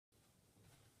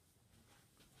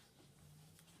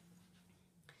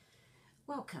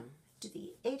Welcome to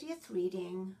the 80th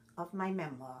reading of my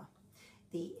memoir,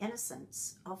 The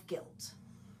Innocence of Guilt.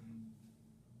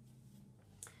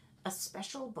 A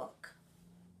special book.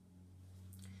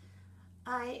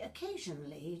 I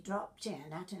occasionally dropped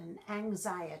in at an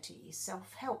anxiety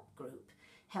self-help group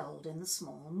held in the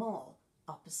small mall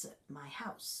opposite my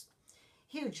house.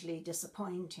 Hugely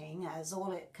disappointing, as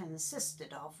all it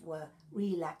consisted of were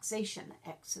relaxation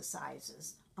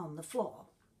exercises on the floor.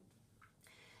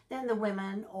 Then the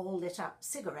women all lit up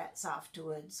cigarettes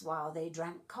afterwards while they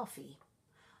drank coffee.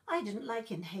 I didn't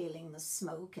like inhaling the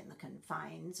smoke in the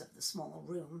confines of the small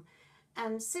room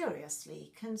and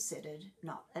seriously considered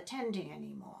not attending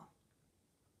anymore.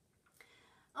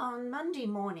 On Monday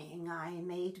morning, I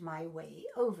made my way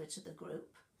over to the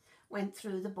group, went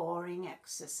through the boring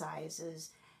exercises,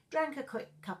 drank a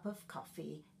quick cup of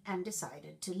coffee, and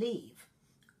decided to leave.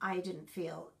 I didn't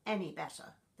feel any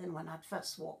better than when I'd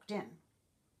first walked in.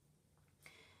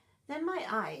 Then my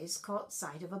eyes caught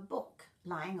sight of a book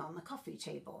lying on the coffee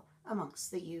table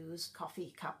amongst the used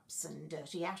coffee cups and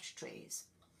dirty ashtrays.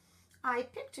 I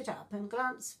picked it up and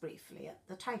glanced briefly at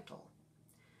the title.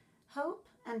 Hope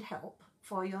and Help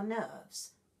for Your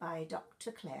Nerves by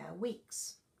Dr. Claire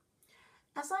Weeks.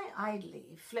 As I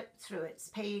idly flipped through its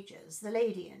pages, the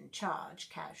lady in charge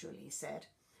casually said,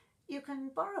 "You can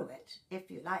borrow it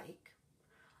if you like."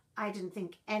 I didn't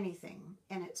think anything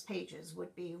in its pages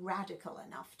would be radical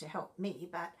enough to help me,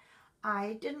 but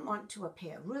I didn't want to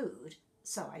appear rude,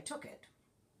 so I took it.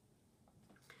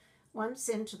 Once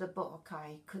into the book,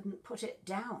 I couldn't put it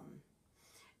down.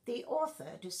 The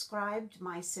author described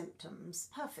my symptoms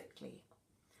perfectly.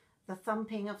 The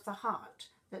thumping of the heart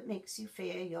that makes you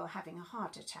fear you're having a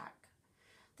heart attack.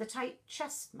 The tight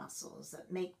chest muscles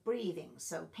that make breathing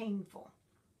so painful.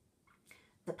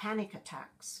 The panic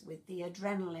attacks with the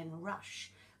adrenaline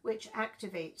rush, which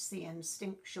activates the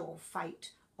instinctual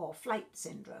fight or flight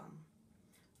syndrome.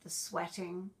 The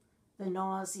sweating, the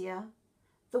nausea,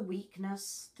 the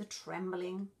weakness, the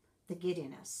trembling, the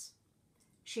giddiness.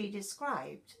 She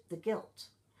described the guilt,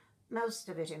 most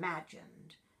of it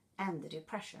imagined, and the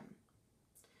depression.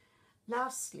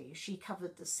 Lastly, she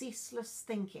covered the ceaseless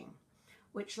thinking,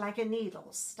 which, like a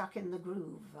needle stuck in the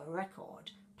groove of a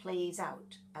record, plays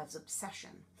out as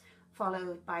obsession,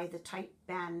 followed by the tight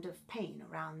band of pain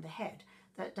around the head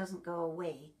that doesn't go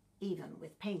away even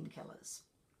with painkillers.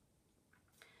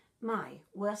 My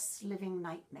worst living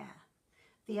nightmare,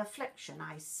 the affliction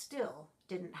I still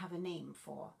didn't have a name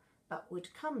for, but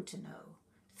would come to know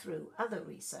through other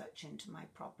research into my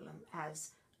problem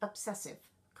as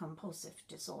obsessive-compulsive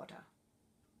disorder.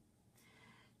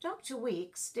 Dr.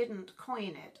 Weeks didn't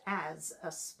coin it as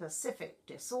a specific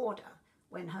disorder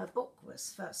when her book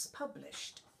was first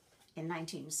published in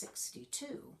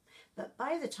 1962, but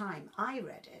by the time I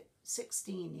read it,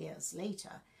 16 years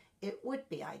later, it would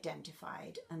be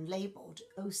identified and labeled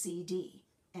OCD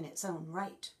in its own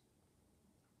right.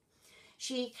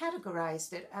 She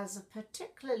categorized it as a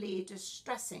particularly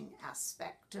distressing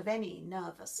aspect of any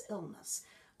nervous illness,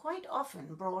 quite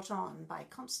often brought on by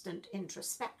constant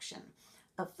introspection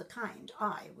of the kind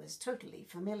I was totally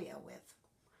familiar with.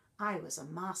 I was a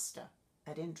master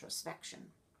at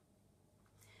introspection.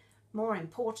 More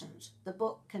important, the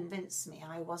book convinced me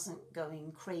I wasn't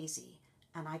going crazy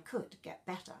and I could get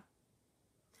better.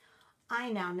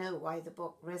 I now know why the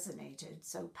book resonated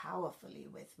so powerfully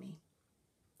with me.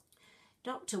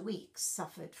 Dr. Weeks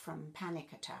suffered from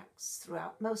panic attacks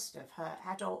throughout most of her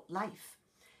adult life.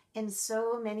 In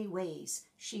so many ways,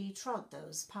 she trod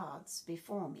those paths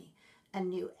before me and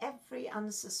knew every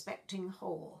unsuspecting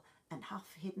hole and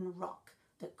half-hidden rock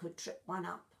that could trip one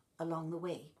up along the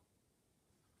way.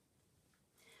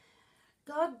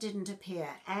 God didn't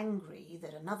appear angry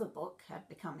that another book had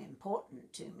become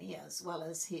important to me as well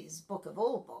as his book of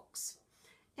all books.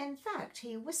 In fact,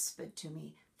 he whispered to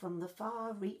me from the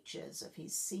far reaches of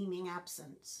his seeming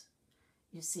absence,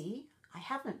 "You see, I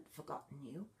haven't forgotten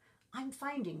you. I'm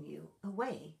finding you a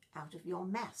way out of your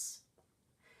mess."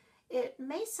 It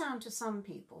may sound to some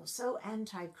people so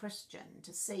anti-Christian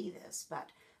to say this,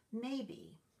 but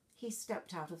maybe he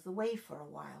stepped out of the way for a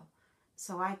while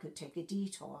so I could take a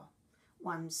detour,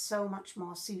 one so much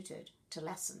more suited to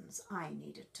lessons I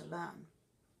needed to learn.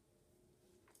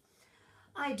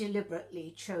 I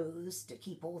deliberately chose to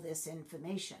keep all this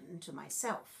information to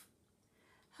myself.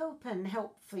 Hope and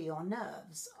Help for Your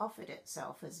Nerves offered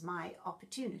itself as my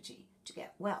opportunity to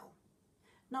get well.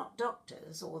 Not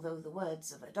doctors, although the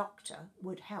words of a doctor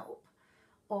would help,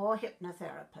 or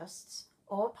hypnotherapists,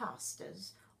 or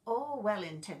pastors, or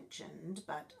well-intentioned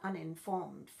but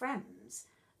uninformed friends,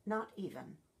 not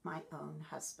even my own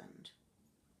husband.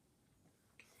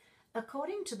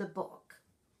 According to the book,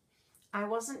 I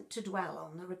wasn't to dwell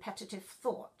on the repetitive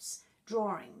thoughts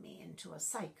drawing me into a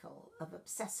cycle of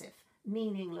obsessive,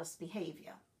 meaningless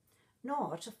behavior,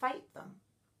 nor to fight them.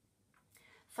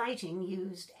 Fighting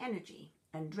used energy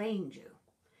and drained you.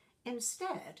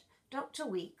 Instead, Dr.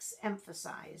 Weeks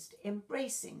emphasized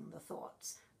embracing the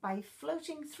thoughts by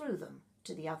floating through them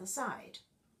to the other side.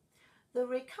 The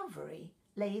recovery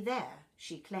lay there,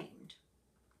 she claimed.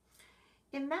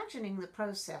 Imagining the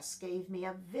process gave me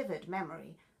a vivid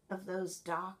memory of those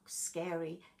dark,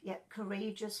 scary, yet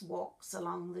courageous walks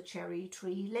along the cherry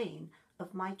tree lane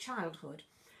of my childhood,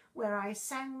 where I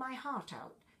sang my heart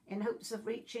out in hopes of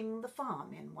reaching the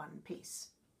farm in one piece.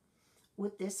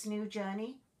 Would this new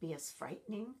journey be as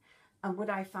frightening, and would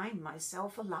I find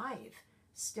myself alive,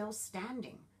 still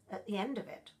standing at the end of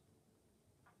it?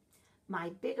 My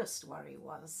biggest worry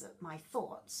was that my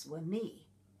thoughts were me,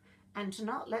 and to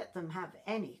not let them have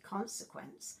any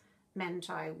consequence meant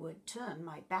I would turn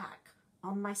my back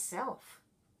on myself.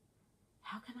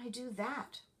 How can I do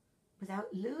that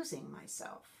without losing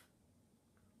myself?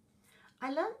 I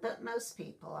learnt that most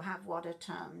people have what are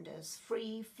termed as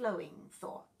free-flowing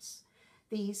thoughts.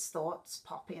 These thoughts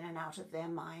pop in and out of their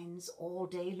minds all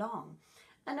day long,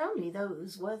 and only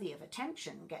those worthy of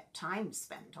attention get time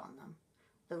spent on them.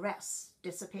 The rest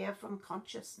disappear from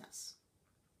consciousness.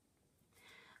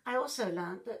 I also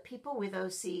learnt that people with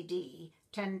OCD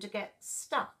tend to get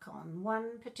stuck on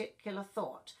one particular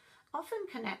thought, often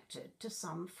connected to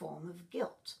some form of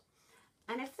guilt.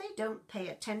 And if they don't pay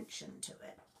attention to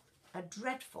it, a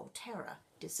dreadful terror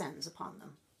descends upon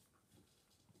them.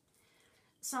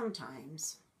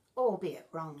 Sometimes, albeit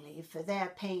wrongly, for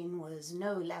their pain was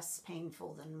no less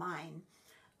painful than mine,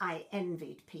 I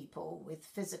envied people with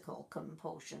physical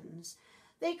compulsions.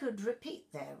 They could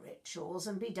repeat their rituals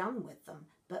and be done with them,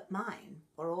 but mine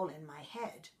were all in my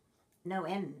head. No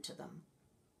end to them.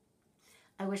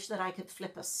 I wish that I could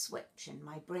flip a switch in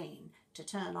my brain to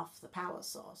turn off the power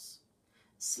source.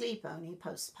 Sleep only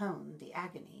postponed the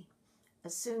agony.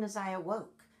 As soon as I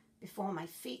awoke, before my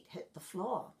feet hit the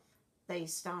floor, they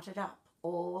started up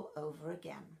all over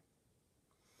again.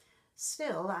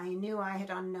 Still, I knew I had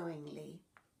unknowingly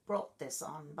brought this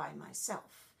on by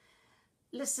myself,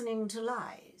 listening to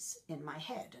lies in my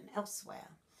head and elsewhere,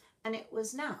 and it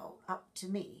was now up to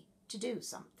me to do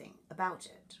something about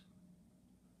it.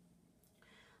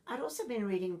 I'd also been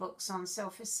reading books on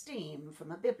self-esteem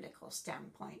from a biblical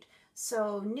standpoint,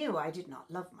 so knew I did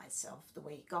not love myself the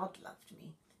way God loved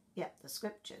me, yet the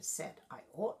scriptures said I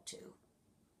ought to.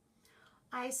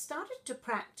 I started to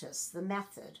practice the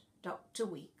method Dr.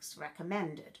 Weeks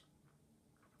recommended.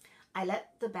 I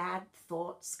let the bad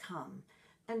thoughts come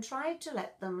and tried to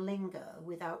let them linger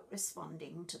without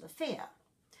responding to the fear.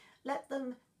 Let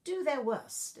them do their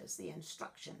worst, as the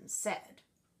instructions said.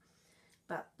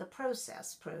 But the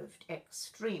process proved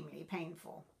extremely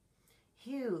painful.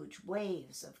 Huge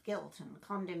waves of guilt and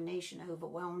condemnation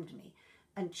overwhelmed me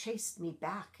and chased me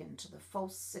back into the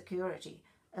false security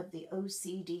of the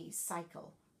OCD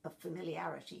cycle of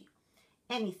familiarity,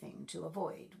 anything to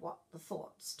avoid what the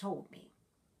thoughts told me.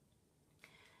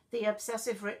 The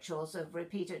obsessive rituals of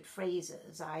repeated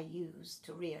phrases I used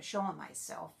to reassure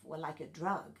myself were like a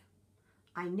drug.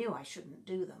 I knew I shouldn't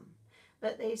do them,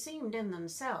 but they seemed in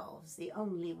themselves the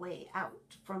only way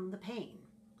out from the pain.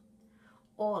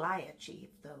 All I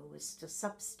achieved, though, was to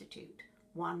substitute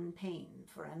one pain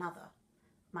for another.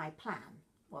 My plan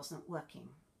wasn't working.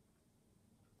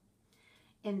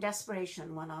 In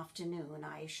desperation one afternoon,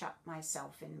 I shut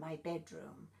myself in my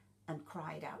bedroom and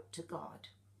cried out to God,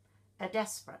 a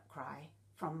desperate cry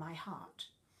from my heart.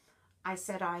 I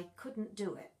said I couldn't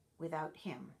do it without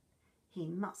him. He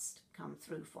must come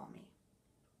through for me.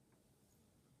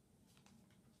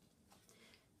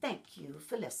 Thank you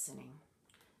for listening.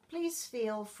 Please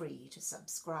feel free to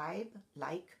subscribe,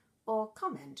 like, or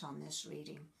comment on this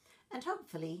reading, and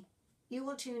hopefully you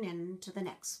will tune in to the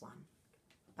next one.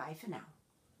 Bye for now.